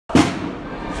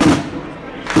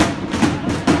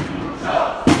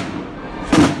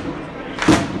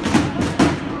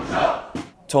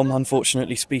Tom,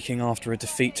 unfortunately speaking, after a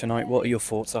defeat tonight, what are your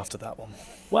thoughts after that one?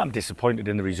 Well, I'm disappointed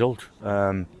in the result.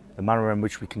 The manner in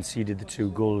which we conceded the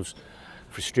 2 goals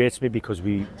frustrates me because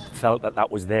we felt that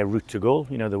that was their route to goal,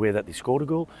 you know, the way that they scored a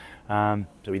goal. So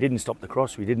we didn't stop the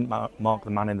cross, we didn't mark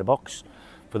the man in the box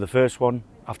for the first one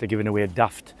after giving away a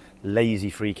daft, lazy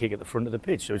free kick at the front of the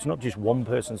pitch. So it's not just one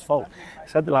person's fault. I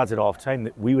said to the lads at half time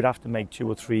that we would have to make 2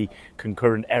 or 3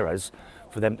 concurrent errors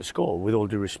for them to score. With all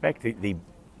due respect,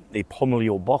 they pummel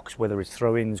your box, whether it's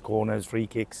throw-ins, corners, free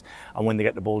kicks, and when they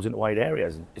get the balls into wide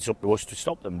areas, it's up to us to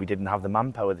stop them. We didn't have the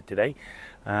manpower today.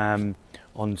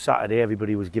 On Saturday,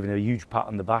 everybody was given a huge pat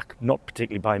on the back, not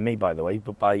particularly by me, by the way,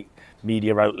 but by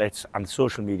media outlets and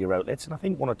social media outlets. And I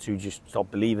think 1 or 2 just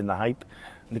stopped believing the hype.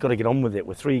 And they've got to get on with it.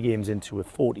 We're 3 games into a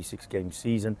 46-game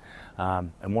season,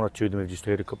 and 1 or 2 of them have just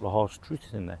heard a couple of harsh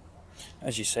truths in there.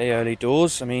 As you say, early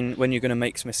doors. I mean, when you're going to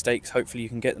make some mistakes, hopefully you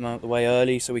can get them out of the way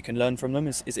early so we can learn from them.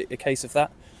 Is it a case of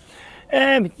that?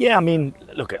 Yeah, I mean,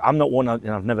 look, I'm not one, and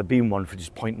I've never been one for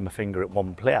just pointing my finger at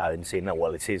one player and saying, no,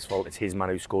 well, it's his fault, it's his man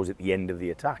who scores at the end of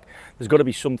the attack. There's got to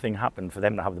be something happen for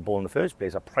them to have the ball in the first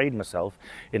place. I pride myself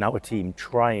in our team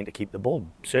trying to keep the ball,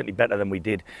 certainly better than we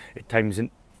did at times.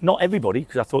 And not everybody,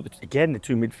 because I thought that, again, the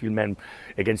 2 midfield men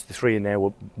against the 3 in there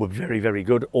were very, very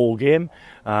good all game.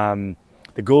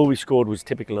 The goal we scored was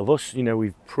typical of us. You know,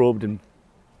 we've probed and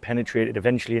penetrated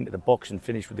eventually into the box and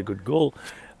finished with a good goal.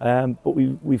 But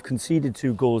we've conceded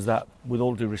 2 goals that, with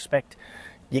all due respect,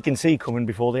 you can see coming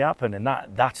before they happen, and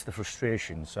that's the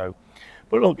frustration. So,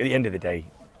 but look, at the end of the day,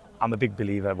 I'm a big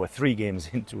believer. We're 3 games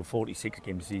into a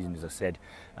 46-game season, as I said,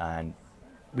 and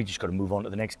we just got to move on to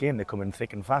the next game. They're coming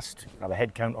thick and fast. We'll have a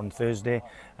head count on Thursday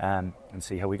and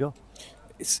see how we go.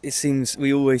 It seems,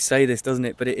 we always say this, doesn't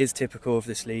it, but it is typical of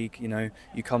this league. You know,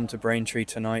 you come to Braintree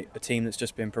tonight, a team that's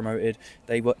just been promoted.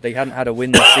 They hadn't had a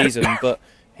win this season, but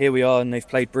here we are, and they've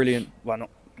played brilliant. Well, not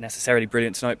necessarily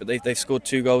brilliant tonight, but they've scored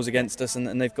 2 goals against us,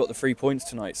 and they've got the 3 points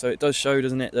tonight. So it does show,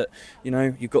 doesn't it, that, you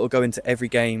know, you've got to go into every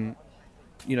game,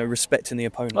 you know, respecting the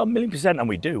opponent. Well, 1,000,000%, and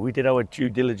we do. We did our due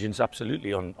diligence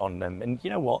absolutely on them. And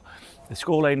you know what? The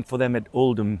scoreline for them at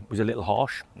Oldham was a little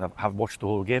harsh. I've watched the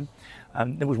whole game.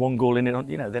 There was 1 goal in it.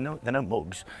 You know, they're no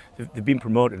mugs. They've been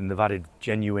promoted and they've added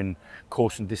genuine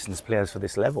course and distance players for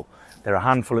this level. They're a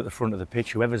handful at the front of the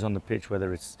pitch, whoever's on the pitch,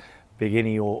 whether it's Big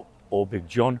Innie or Big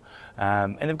John.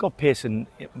 And they've got pace and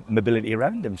mobility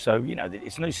around them. So, you know,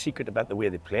 it's no secret about the way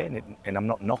they play. And I'm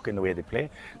not knocking the way they play.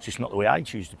 It's just not the way I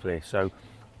choose to play. So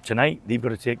tonight, they've got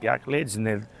to take the accolades, and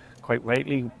they're quite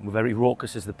rightly, we're very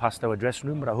raucous as they passed our dressing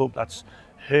room, but I hope that's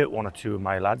hurt 1 or 2 of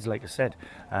my lads, like I said,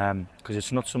 because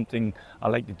it's not something I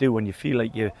like to do when you feel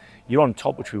like you're on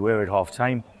top, which we were at half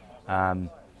time.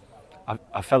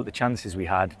 I felt the chances we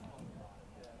had,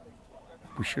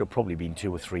 we should have probably been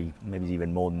 2 or 3, maybe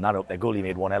even more than that up there. Goalie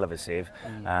made 1 hell of a save,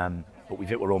 but we've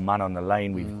hit our own man on the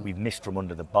line. We've missed from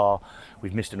under the bar.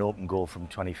 We've missed an open goal from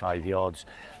 25 yards.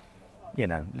 You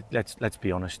know, let's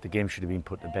be honest, the game should have been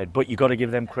put to bed. But you've got to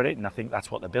give them credit, and I think that's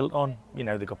what they're built on. You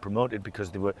know, they got promoted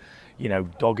because they were, you know,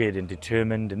 dogged and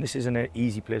determined, and this isn't an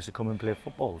easy place to come and play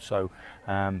football. So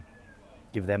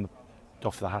give them,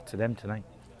 doff the hat to them tonight.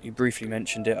 You briefly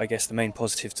mentioned it. I guess the main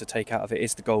positive to take out of it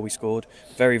is the goal we scored.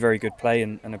 Very, very good play,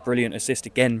 and a brilliant assist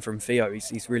again from Theo.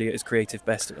 He's really at his creative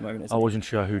best at the moment, isn't I he? wasn't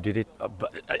sure who did it,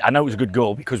 but I know it was a good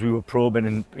goal because we were probing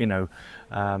and, you know,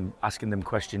 asking them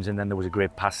questions, and then there was a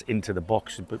great pass into the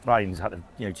box. But Ryan's had to,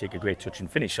 you know, take a great touch and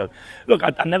finish. So, look,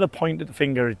 I never pointed the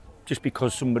finger just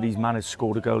because somebody's man has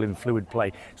scored a goal in fluid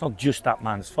play. It's not just that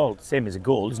man's fault. Same as a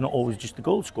goal, it's not always just the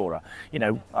goal scorer. You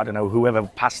know, I don't know, whoever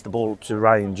passed the ball to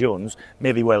Ryan Jones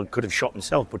maybe well could have shot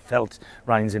himself, but felt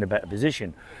Ryan's in a better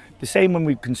position. The same when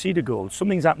we concede a goal.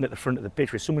 Something's happened at the front of the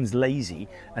pitch where someone's lazy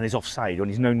and is offside, and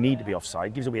there's no need to be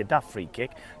offside, gives away a daft free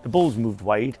kick. The ball's moved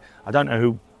wide. I don't know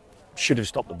who should have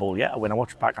stopped the ball yet. When I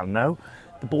watch back, I'll know.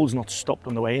 The ball's not stopped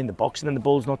on the way in the box, and then the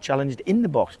ball's not challenged in the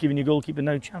box, giving your goalkeeper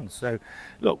no chance. So,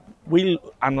 look, we'll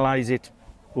analyse it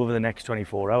over the next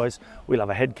 24 hours. We'll have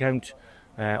a head count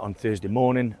on Thursday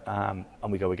morning, and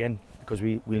we go again, because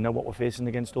we'll know what we're facing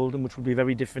against Oldham, which will be a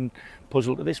very different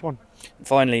puzzle to this one.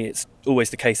 Finally, it's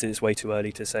always the case that it's way too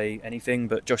early to say anything,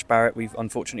 but Josh Barrett, we've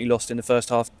unfortunately lost in the first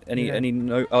half. Any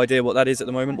no idea what that is at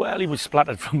the moment? Well, he was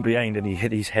splattered from behind and he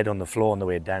hit his head on the floor on the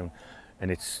way down,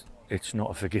 and it's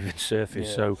not a forgiving surface.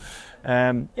 Yeah. So,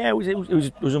 yeah,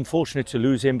 it was unfortunate to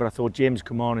lose him, but I thought James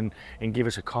come on and give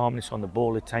us a calmness on the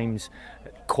ball at times,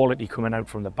 quality coming out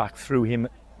from the back through him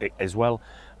as well.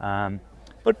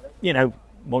 But, you know,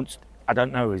 I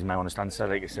don't know is my honest answer.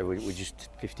 Like I said, we're just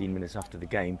 15 minutes after the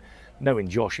game. Knowing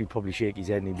Josh, he'd probably shake his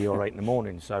head and he'd be all right in the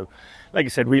morning. So, like I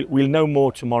said, we'll know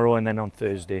more tomorrow, and then on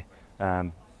Thursday,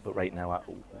 but right now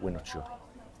we're not sure.